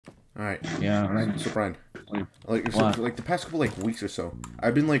Alright. Yeah, right. So Brian, like the past couple weeks or so,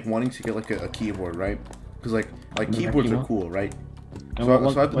 I've been wanting to get a keyboard, right? Because keyboards are cool, right? So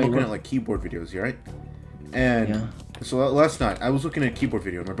I've been looking at keyboard videos, right? And so last night I was looking at a keyboard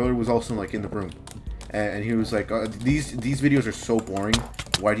video. My brother was also in the room, and he was like, "These videos are so boring.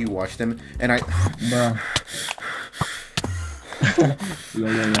 Why do you watch them?" And I, Bruh.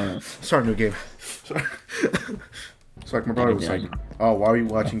 Yeah. Start a new game. So my brother was like, "Oh, why are you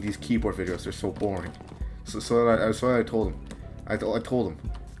watching these keyboard videos? They're so boring." So I told him, I told him,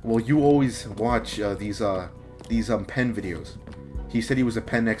 "Well, you always watch these pen videos." He said he was a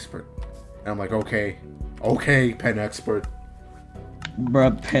pen expert, and I'm like, "Okay, pen expert."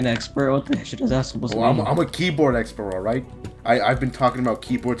 Bruh, pen expert? What the shit is that supposed to mean? I'm a keyboard expert, alright? I've been talking about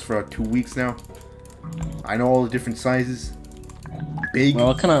keyboards for 2 weeks now. I know all the different sizes. Big. Bro,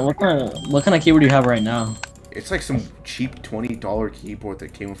 what kind of keyboard do you have right now? It's some cheap $20 keyboard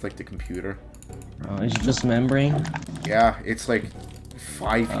that came with the computer. Is it just membrane? Yeah, it's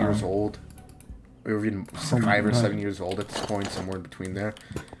 5 years old. Or even 5 or 7 years old at this point, somewhere in between there.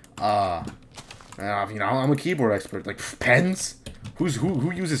 I'm a keyboard expert. Pens?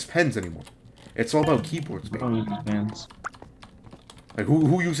 Who uses pens anymore? It's all about keyboards, man. I don't use pens.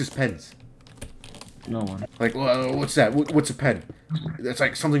 Who uses pens? No one. What's that? What's a pen? That's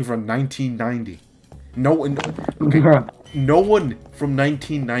something from 1990. No one from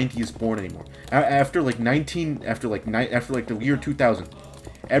 1990 is born anymore. After the year 2000,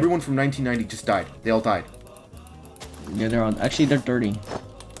 everyone from 1990 just died. They all died. Yeah, they're 30.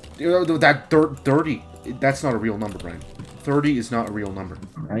 That 30. That's not a real number, Brian. 30 is not a real number.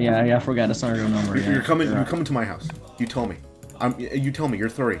 Yeah, I forgot. That's not a real number. You're coming to my house. You tell me. You tell me you're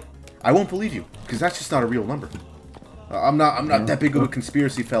 30. I won't believe you, because that's just not a real number. I'm not that big of a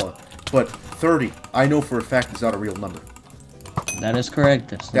conspiracy fella, but 30, I know for a fact, is not a real number. That is correct.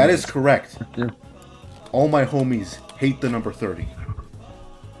 That is correct. All my homies hate the number 30.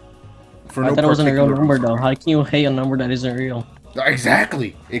 I thought it wasn't a real number, though. How can you hate a number that isn't real?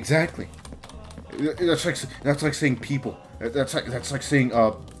 Exactly. That's like saying people. That's like saying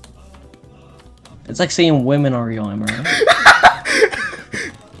It's like saying women are real, am I right?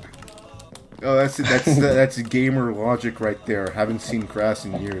 Oh, that's gamer logic right there. Haven't seen grass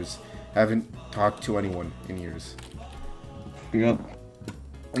in years. Haven't talked to anyone in years. Yep.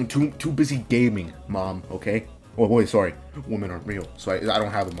 I'm too busy gaming, mom. Okay. Oh boy, sorry. Women aren't real, so I don't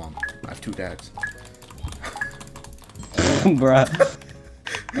have a mom. I have 2 dads. Bruh.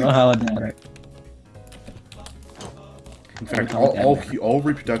 I don't have a dad. In fact, all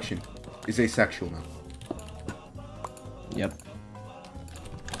reproduction is asexual now. Yep.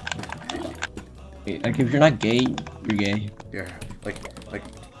 If you're not gay, you're gay. Yeah,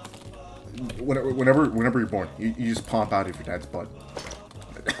 whenever you're born, you just pop out of your dad's butt.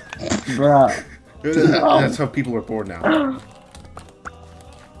 Bruh. That's how people are born now.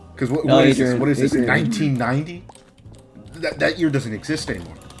 Because what is this? 1990? That year doesn't exist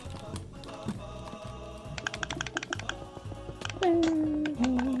anymore.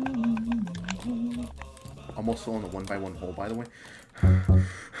 Almost fell in the 1x1 hole, by the way.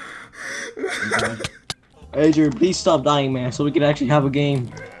 Adrian, please stop dying, man, so we can actually have a game.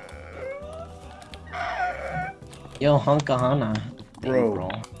 Yo, Hankahana. Bro.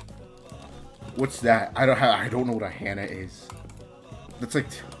 What's that? I don't know what a Hana is. That's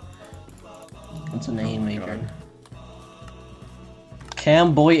What's a name, Adrian?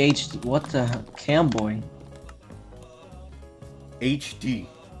 Camboy HD. What the hell? Camboy. HD.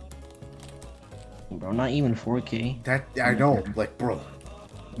 Bro, not even 4K. That I know, bro.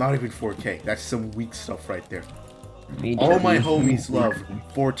 Not even 4K. That's some weak stuff right there. All my homies love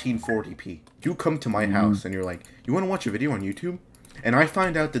 1440p. You come to my house and you're like, you want to watch a video on YouTube? And I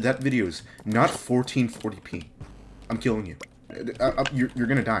find out that video is not 1440p. I'm killing you. You're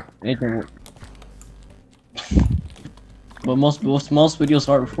gonna die. But most videos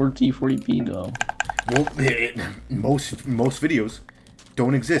are 1440p though. Well, most videos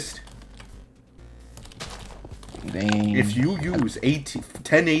don't exist. Dang. If you use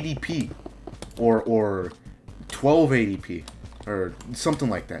 1080p or 1280p or something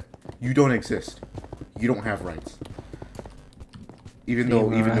like that, you don't exist. You don't have rights. Even though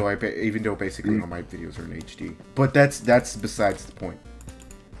basically all my videos are in HD. But that's besides the point.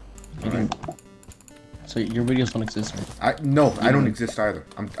 Right? So your videos don't exist, right? No, I don't exist either.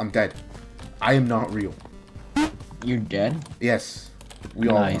 I'm dead. I am not real. You're dead? Yes. We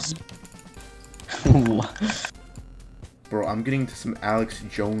all are. Bro, I'm getting to some Alex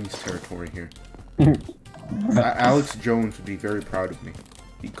Jones territory here. Alex Jones would be very proud of me.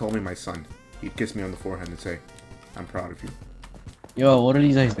 He'd call me my son. He'd kiss me on the forehead and say, I'm proud of you. Yo, what are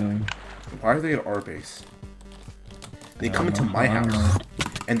these guys doing? Why are they at our base? They come into my house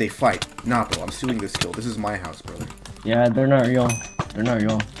and they fight. Nah, bro, I'm suing this kill. This is my house, brother. Yeah, they're not real. They're not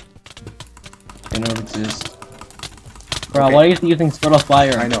real. They don't exist. Bro, Okay. why are you using Spell of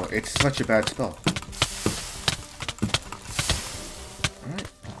Fire? I know, it's such a bad spell.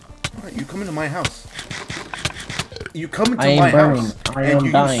 Alright, you come into my house. You come into my house and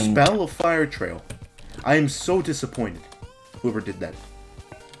you use Spell of Fire Trail. I am so disappointed. Whoever did that.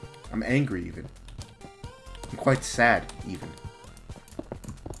 I'm angry even. I'm quite sad even.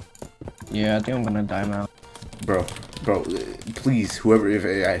 Yeah, I think I'm gonna die now. Bro, please, whoever,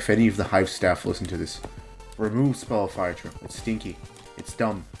 if any of the Hive staff listen to this, remove Spell of Fire Trail. It's stinky. It's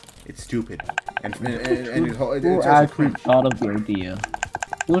dumb. It's stupid. And Who actually thought of the idea?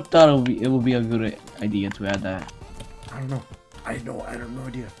 Who thought it would be a good idea to add that? I don't know. I have no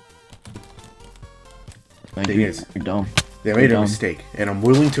idea. Like, you're dumb. They made a mistake, and I'm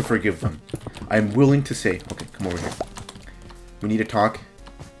willing to forgive them. I'm willing to say, okay, come over here. We need to talk.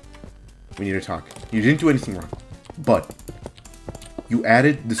 We need to talk. You didn't do anything wrong, but you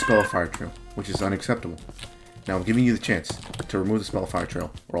added the Spell of Fire Trail, which is unacceptable. Now I'm giving you the chance to remove the Spell of Fire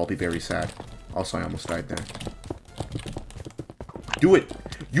Trail, or I'll be very sad. Also, I almost died there. Do it!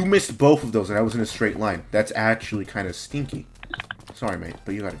 You missed both of those, and I was in a straight line. That's actually kind of stinky. Sorry, mate,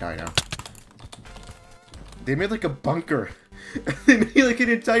 but you gotta die now. They made like a bunker. They made like an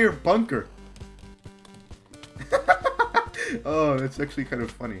entire bunker. Oh, that's actually kind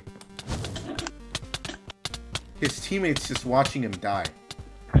of funny. His teammates just watching him die.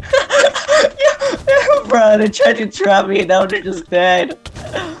 Bro, they tried to trap me and now they're just dead.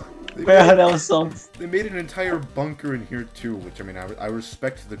 Bro, that was so... They made an entire bunker in here too, which, I mean, I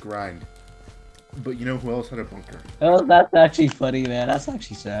respect the grind. But you know who else had a bunker? Oh, that's actually funny, man. That's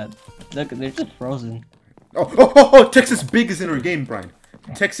actually sad. Look, they're just frozen. Oh, Texas Big is in our game, Brian.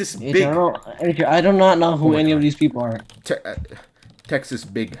 Texas Big. I do not know who any of these people are. Texas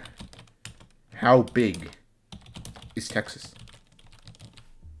Big. How big is Texas?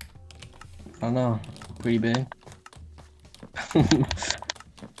 I don't know. Pretty big.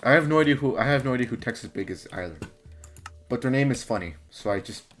 I have no idea who Texas Big is either. But their name is funny, so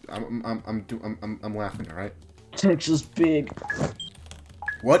I'm laughing, all right? Texas Big.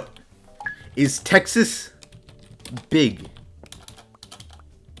 What is Texas Big?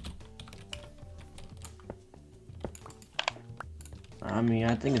 I mean,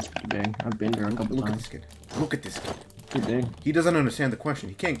 I think it's pretty big. I've been there a couple times. Look at this kid. Look at this kid. Pretty big. He doesn't understand the question.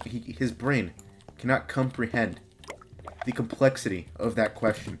 He can't. His brain cannot comprehend the complexity of that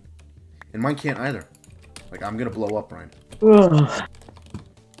question, and mine can't either. Like, I'm gonna blow up, Ryan.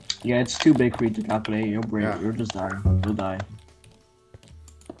 Yeah, it's too big for you to calculate. Your brain, you'll just die. You'll die.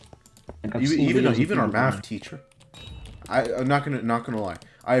 Like, even our math teacher. I'm not gonna lie.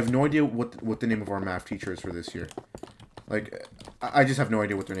 I have no idea what the name of our math teacher is for this year. Like, I just have no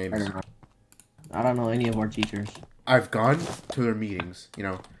idea what their name is. I don't know any of our teachers. I've gone to their meetings. You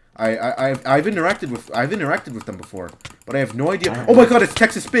know, I've interacted with them before, but I have no idea. Oh my God, it's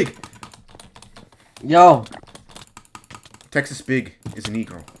Texas Big. Yo. Texas Big is a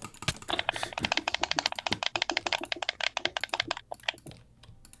Negro.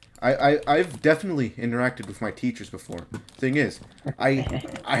 I've definitely interacted with my teachers before. Thing is, I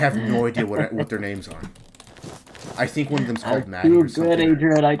have no idea what their names are. I think one of them's called Maddie or something. Good,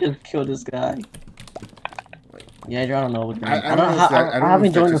 Adrian. I just killed this guy. Yeah, I don't know what I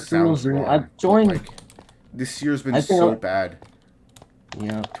haven't joined the finals room. I've joined. Like, this year's been so bad.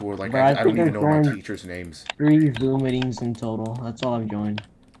 Yeah. To where, like, I don't even know my teachers' names. 3 Zoom meetings in total. That's all I've joined.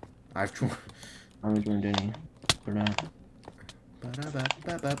 I haven't joined any for that.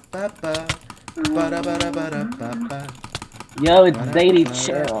 Yo, it's Daily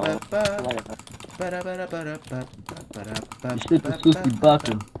Chill. You shoot the sushi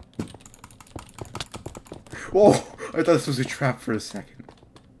bucket. Whoa! I thought this was a trap for a second.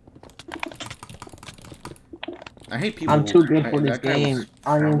 I hate people. I'm too good for this game.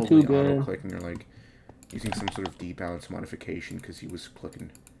 I am too good. Clicking or like using some sort of debalance modification because he was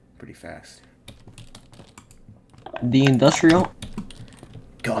clicking pretty fast. The industrial.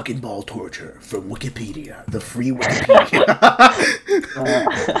 Cock and ball torture from Wikipedia, the free Wikipedia.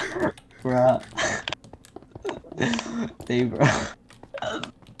 Bruh. Hey, bro.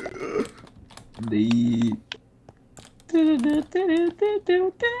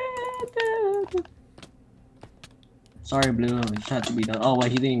 Sorry, Blue. It just had to be done. Oh,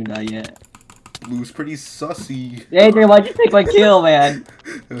 wait, he didn't even die yet. Blue's pretty sussy. Hey, dude, why'd you take my kill, man?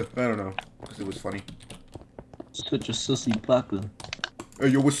 I don't know, because it was funny. Such a sussy bucker. Hey,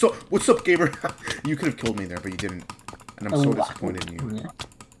 yo, what's up? What's up, gamer? You could have killed me there, but you didn't. And I'm so disappointed in you.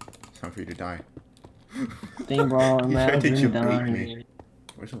 It's time for you to die. Dang, bro, you tried to debate me.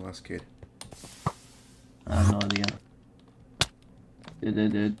 Where's the last kid? I have no idea.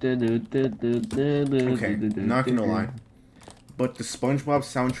 Okay, not gonna lie. But the SpongeBob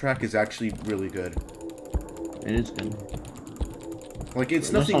soundtrack is actually really good. It is good. Like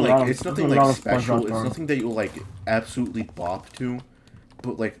it's nothing like special. It's nothing that you'll like absolutely bop to.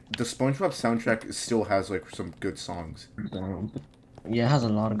 But like the SpongeBob soundtrack still has like some good songs. Yeah, it has a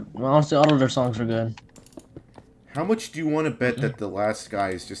lot of. Well, honestly, all of their songs are good. How much do you want to bet that the last guy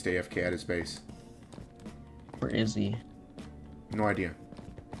is just AFK at his base? Where is he? No idea.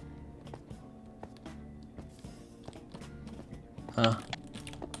 Huh.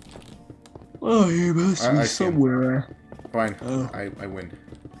 Oh, he must be somewhere. Fine. I win.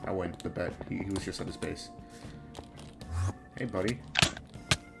 I win the bet. He was just at his base. Hey, buddy.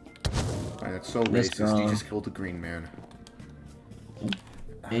 Fine, that's so racist. You just killed the green man.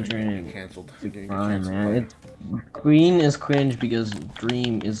 Adrian, cancelled. Fine, man. Green is cringe because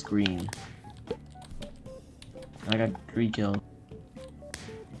Dream is green. I got 3 kills.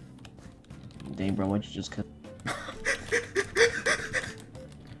 Dang, bro, why'd you just cut?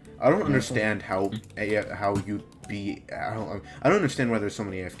 I don't understand how you be. I don't understand why there's so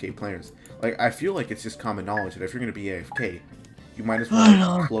many AFK players. Like, I feel like it's just common knowledge that if you're gonna be AFK, you might as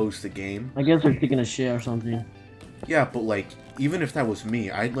well close the game. I guess they're taking a shit or something. Yeah, but like, even if that was me,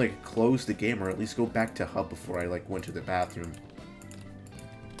 I'd like close the game or at least go back to hub before I like went to the bathroom.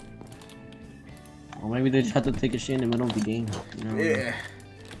 Or maybe they just had to take a shit in the middle of the game. You know? Yeah.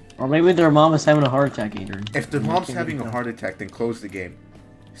 Or maybe their mom is having a heart attack, Adrian. If the mom's having a heart attack, then close the game.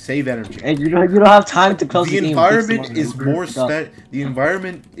 Save energy. Hey, you don't have time to close the game. The environment is more The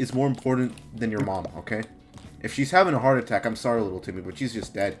environment is more important than your mom. Okay. If she's having a heart attack, I'm sorry, little Timmy, but she's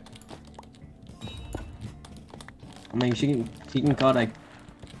just dead. I mean, she can call like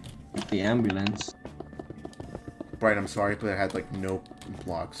the ambulance. Right, I'm sorry, but I had like no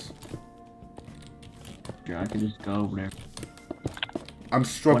blocks. Sure, I can just go over there. I'm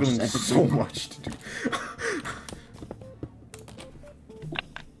struggling so much to do.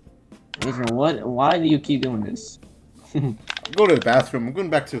 Adrian, what? Why do you keep doing this? Go to the bathroom. I'm going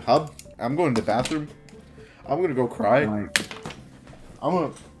back to hub. I'm going to the bathroom. I'm gonna go cry. Right. I'm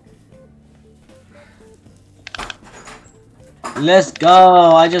gonna. Let's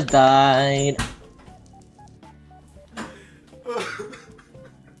go! I just died.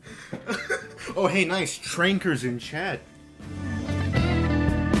 Oh, hey, nice. Tranker's in chat.